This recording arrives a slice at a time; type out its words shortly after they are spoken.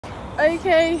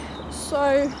Okay,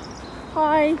 so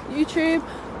hi YouTube.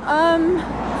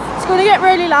 It's gonna get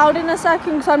really loud in a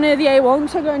second because I'm near the A1,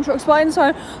 so I'm going truck spotting.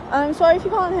 So sorry if you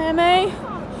can't hear me.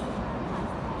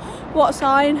 What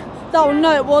sign? That one?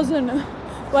 No, it wasn't.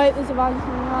 Wait, there's a van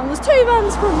coming around. There's two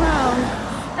vans coming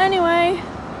around. Anyway,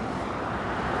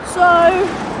 so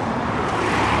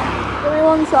give me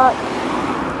one sec.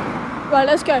 Right,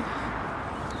 let's go.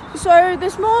 So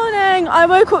this morning I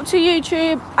woke up to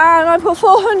YouTube and I've got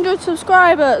 400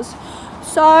 subscribers.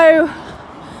 So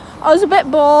I was a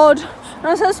bit bored and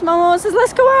I said to my mum,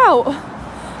 let's go out.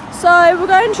 So we're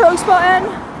going truck spotting,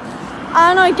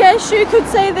 and I guess you could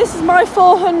say this is my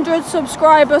 400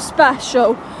 subscriber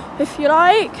special, if you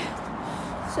like.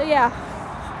 So yeah,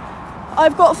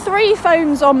 I've got 3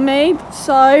 phones on me,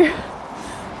 so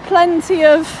plenty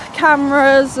of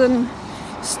cameras and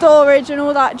storage and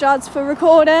all that jazz for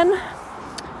recording.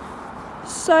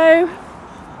 So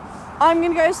I'm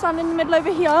gonna go stand in the middle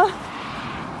over here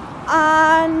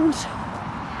and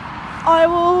I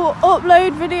will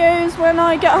upload videos when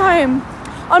I get home.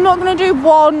 I'm not gonna do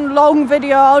one long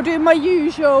video, I'll do my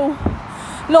usual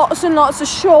lots and lots of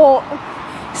short,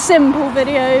 simple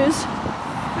videos.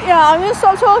 But yeah, I'm gonna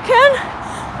stop talking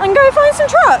and go find some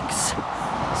trucks.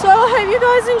 So I hope you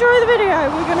guys enjoy the video.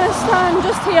 We're gonna stand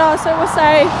just here, so we'll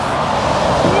say,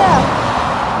 yeah.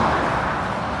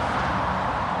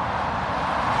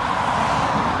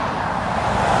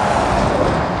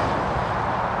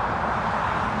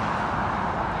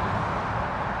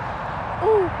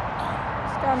 Ooh,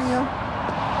 standing here.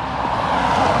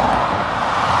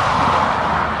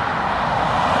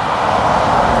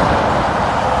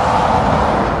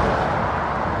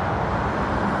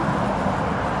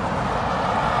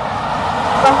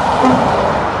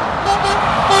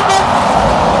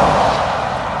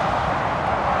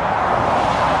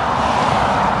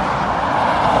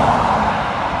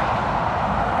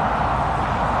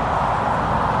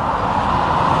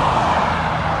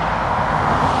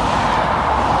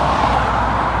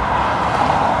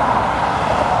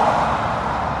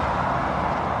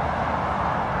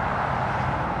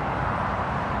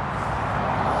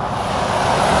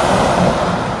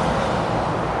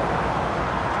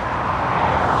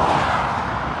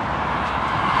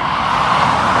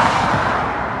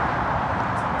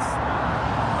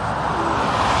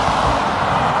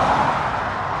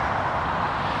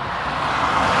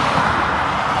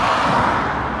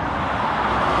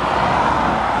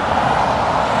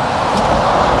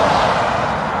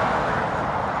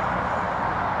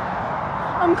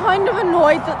 I'm kind of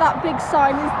annoyed that that big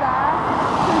sign is there,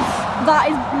 because that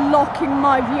is blocking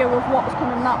my view of what's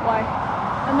coming that way,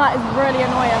 and that is really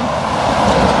annoying.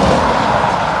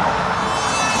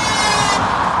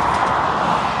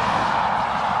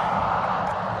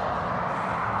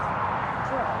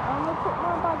 I'm going to put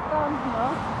my bag down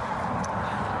here.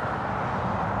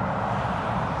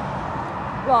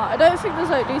 Right, I don't think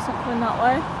there's Oak Decent coming that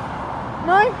way.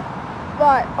 No?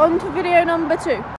 Right, on to video number 2.